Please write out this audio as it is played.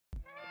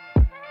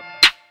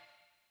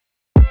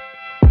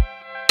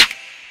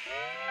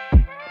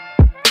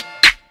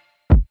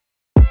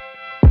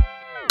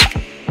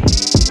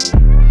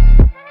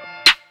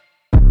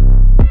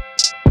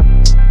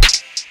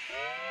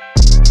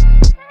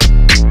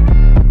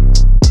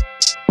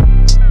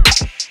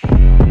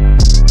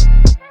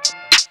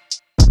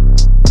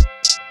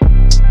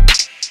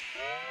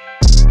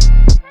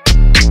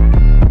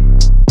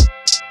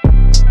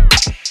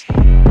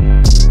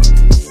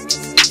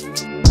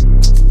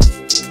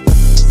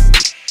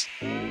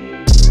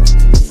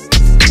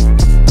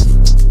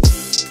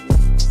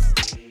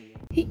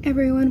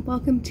everyone,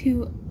 welcome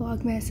to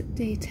Vlogmas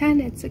day 10.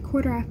 It's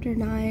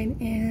 9:15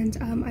 and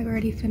I've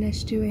already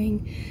finished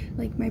doing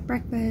like my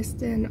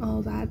breakfast and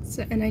all that,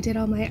 and I did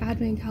all my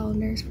advent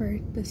calendars for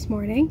this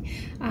morning.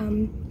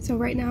 So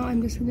right now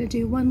I'm just going to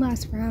do one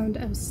last round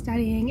of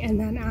studying, and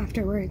then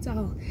afterwards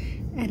I'll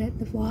edit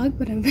the vlog,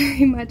 but I'm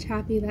very much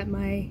happy that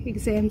my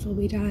exams will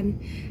be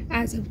done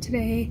as of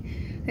today.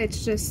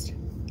 It's just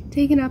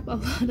taken up a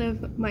lot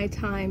of my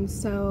time.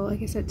 So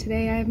like I said,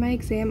 today I have my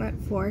exam at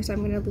 4, so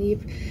I'm going to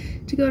leave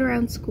to go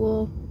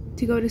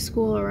to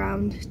school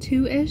around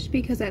 2ish,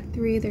 because at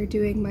 3 they're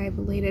doing my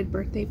belated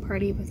birthday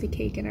party with the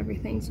cake and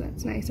everything, so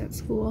that's nice at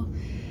school.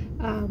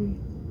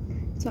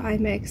 So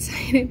I'm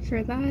excited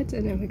for that,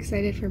 and I'm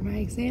excited for my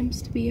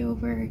exams to be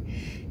over,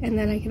 and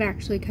then I can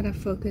actually kind of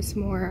focus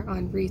more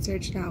on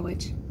research now,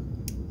 which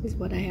is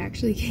what I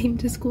actually came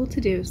to school to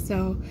do,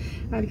 so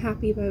I'm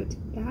happy about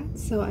that.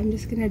 So I'm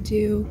just gonna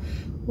do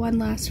one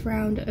last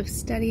round of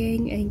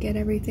studying and get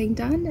everything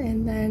done,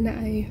 and then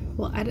I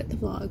will edit the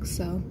vlog,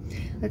 so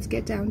let's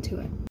get down to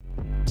it.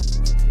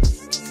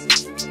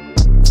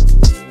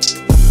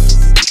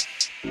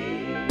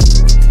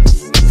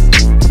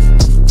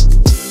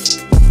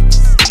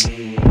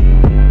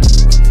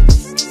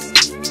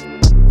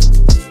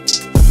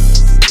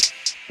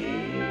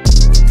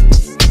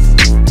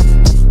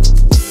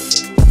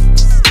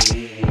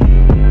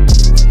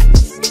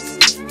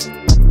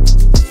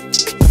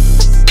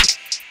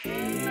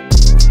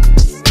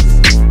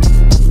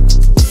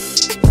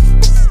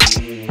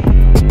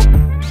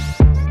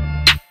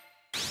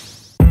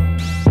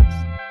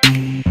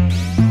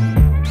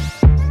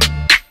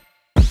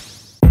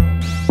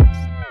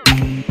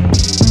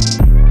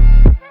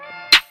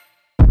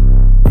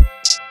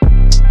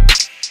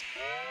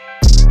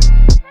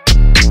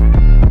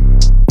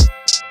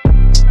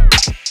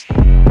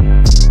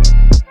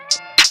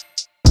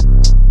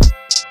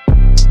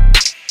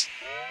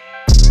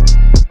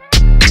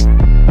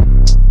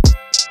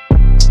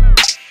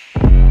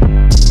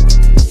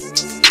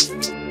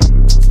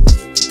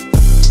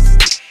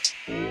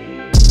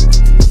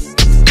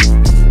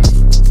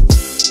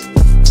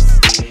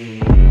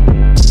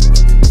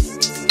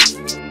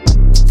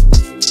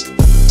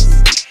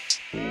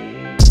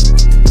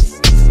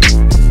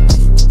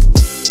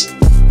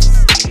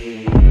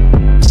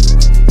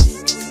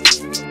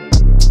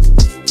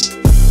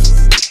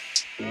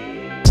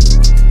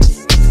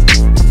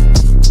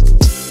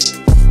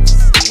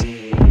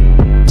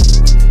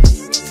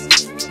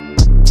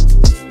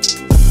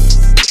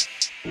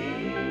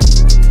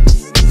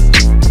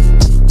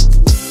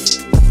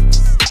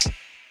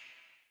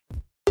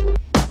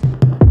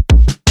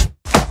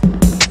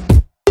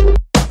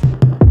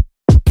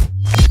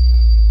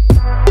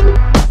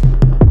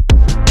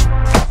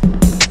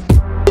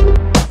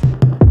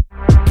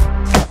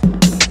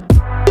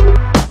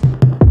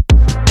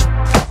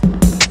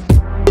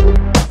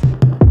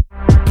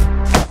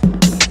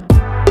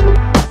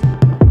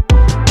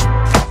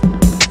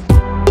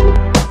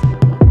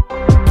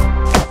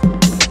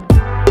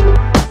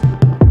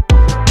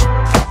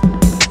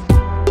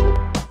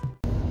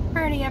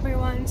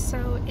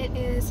 So it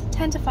is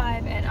 10 to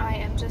 5 and I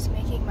am just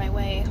making my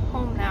way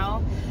home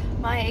now.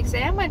 My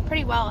exam went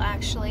pretty well,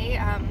 actually.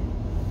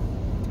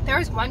 There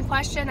was one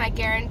question I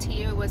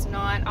guarantee you was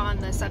not on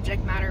the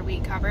subject matter we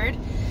covered,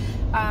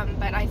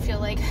 but I feel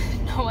like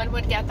no one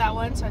would get that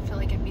one, so I feel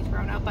like it'd be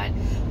thrown out. But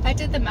I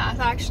did the math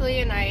actually,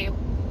 and I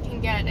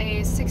can get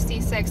a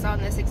 66 on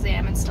this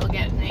exam and still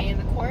get an A in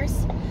the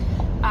course.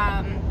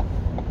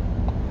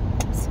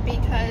 It's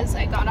because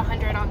I got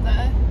 100 on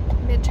the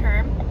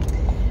midterm.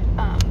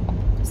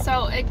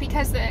 So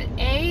because the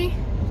A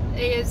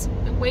is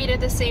weighted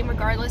the same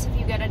regardless if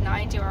you get a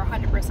 90 or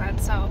 100%,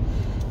 so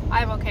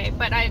I'm okay.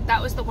 But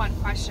that was the one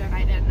question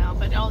I didn't know,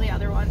 but all the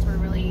other ones were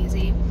really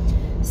easy.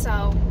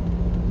 So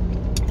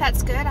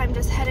that's good. I'm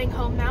just heading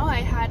home now.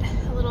 I had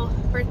a little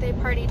birthday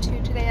party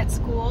too today at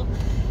school.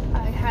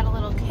 I had a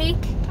little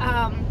cake.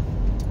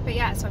 But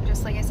yeah, so I'm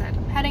just, like I said,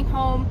 I'm heading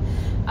home.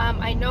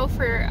 I know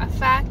for a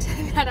fact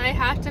that I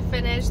have to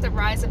finish the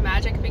Rise of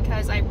Magic,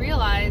 because I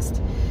realized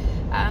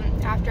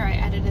after I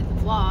edited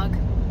the vlog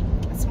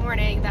this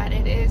morning that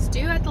it is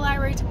due at the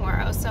library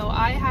tomorrow, so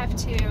I have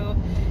to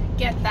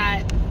get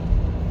that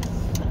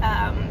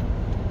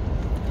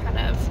kind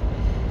of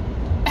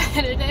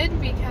edited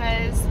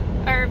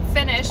or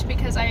finished,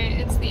 because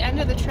it's the end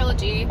of the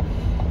trilogy,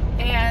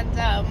 and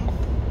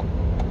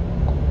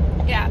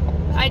yeah,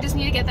 I just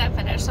need to get that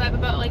finished. So I have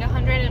about like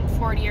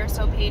 140 or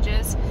so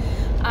pages,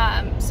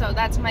 so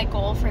that's my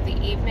goal for the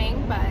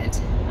evening.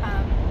 But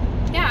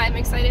yeah, I'm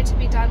excited to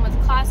be done with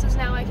classes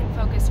now. I can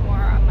focus more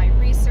on my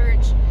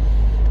research,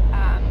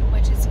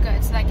 which is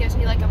good. So that gives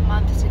me like a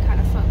month to kind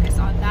of focus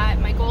on that.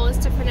 My goal is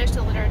to finish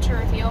the literature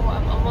review.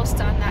 I'm almost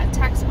done that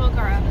textbook,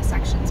 or on the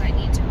sections I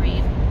need to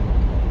read.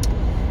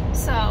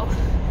 So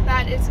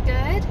that is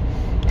good,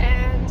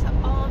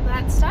 and all of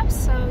that stuff.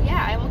 So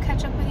yeah, I will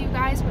catch up with you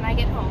guys when I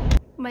get home.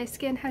 My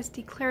skin has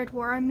declared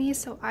war on me,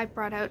 so I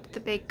brought out the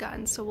big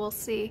gun. So we'll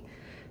see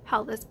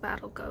how this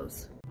battle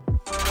goes.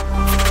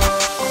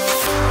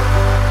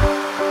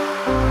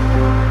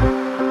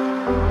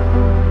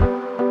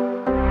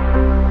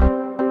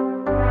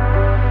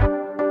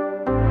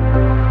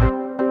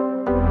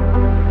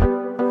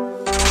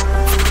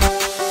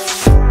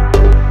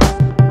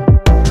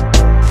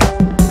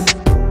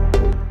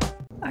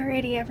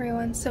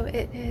 So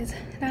it is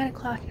 9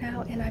 o'clock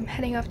now and I'm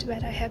heading off to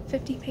bed. I have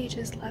 50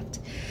 pages left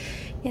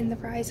in the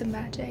Rise of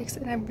Magicks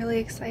and I'm really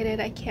excited.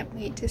 I can't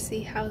wait to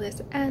see how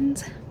this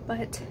ends,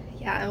 but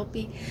yeah, I'll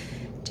be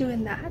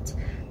doing that.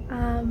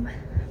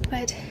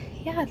 But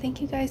yeah,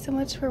 thank you guys so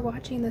much for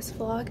watching this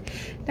vlog.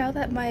 Now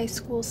that my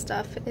school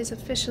stuff is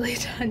officially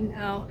done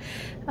now,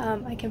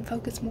 I can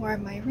focus more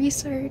on my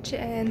research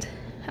and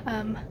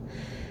kind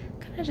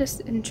of just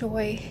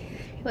enjoy,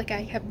 like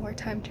I have more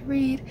time to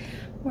read,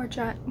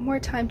 more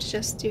time to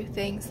just do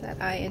things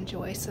that I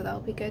enjoy, so that'll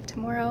be good.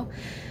 Tomorrow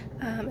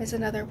is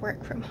another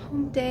work from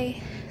home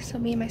day, so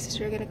me and my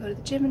sister are gonna go to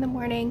the gym in the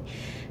morning,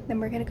 then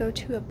we're gonna go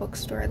to a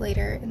bookstore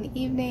later in the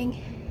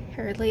evening,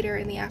 or later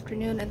in the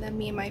afternoon, and then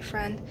me and my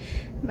friend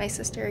and my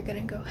sister are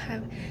gonna go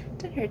have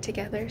dinner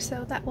together,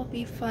 so that will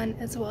be fun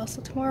as well. So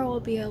tomorrow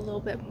will be a little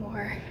bit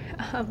more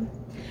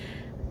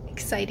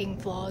exciting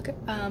vlog.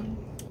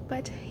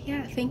 But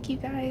yeah, thank you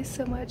guys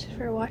so much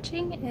for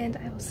watching and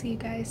I will see you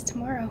guys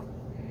tomorrow.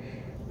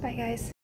 Bye guys.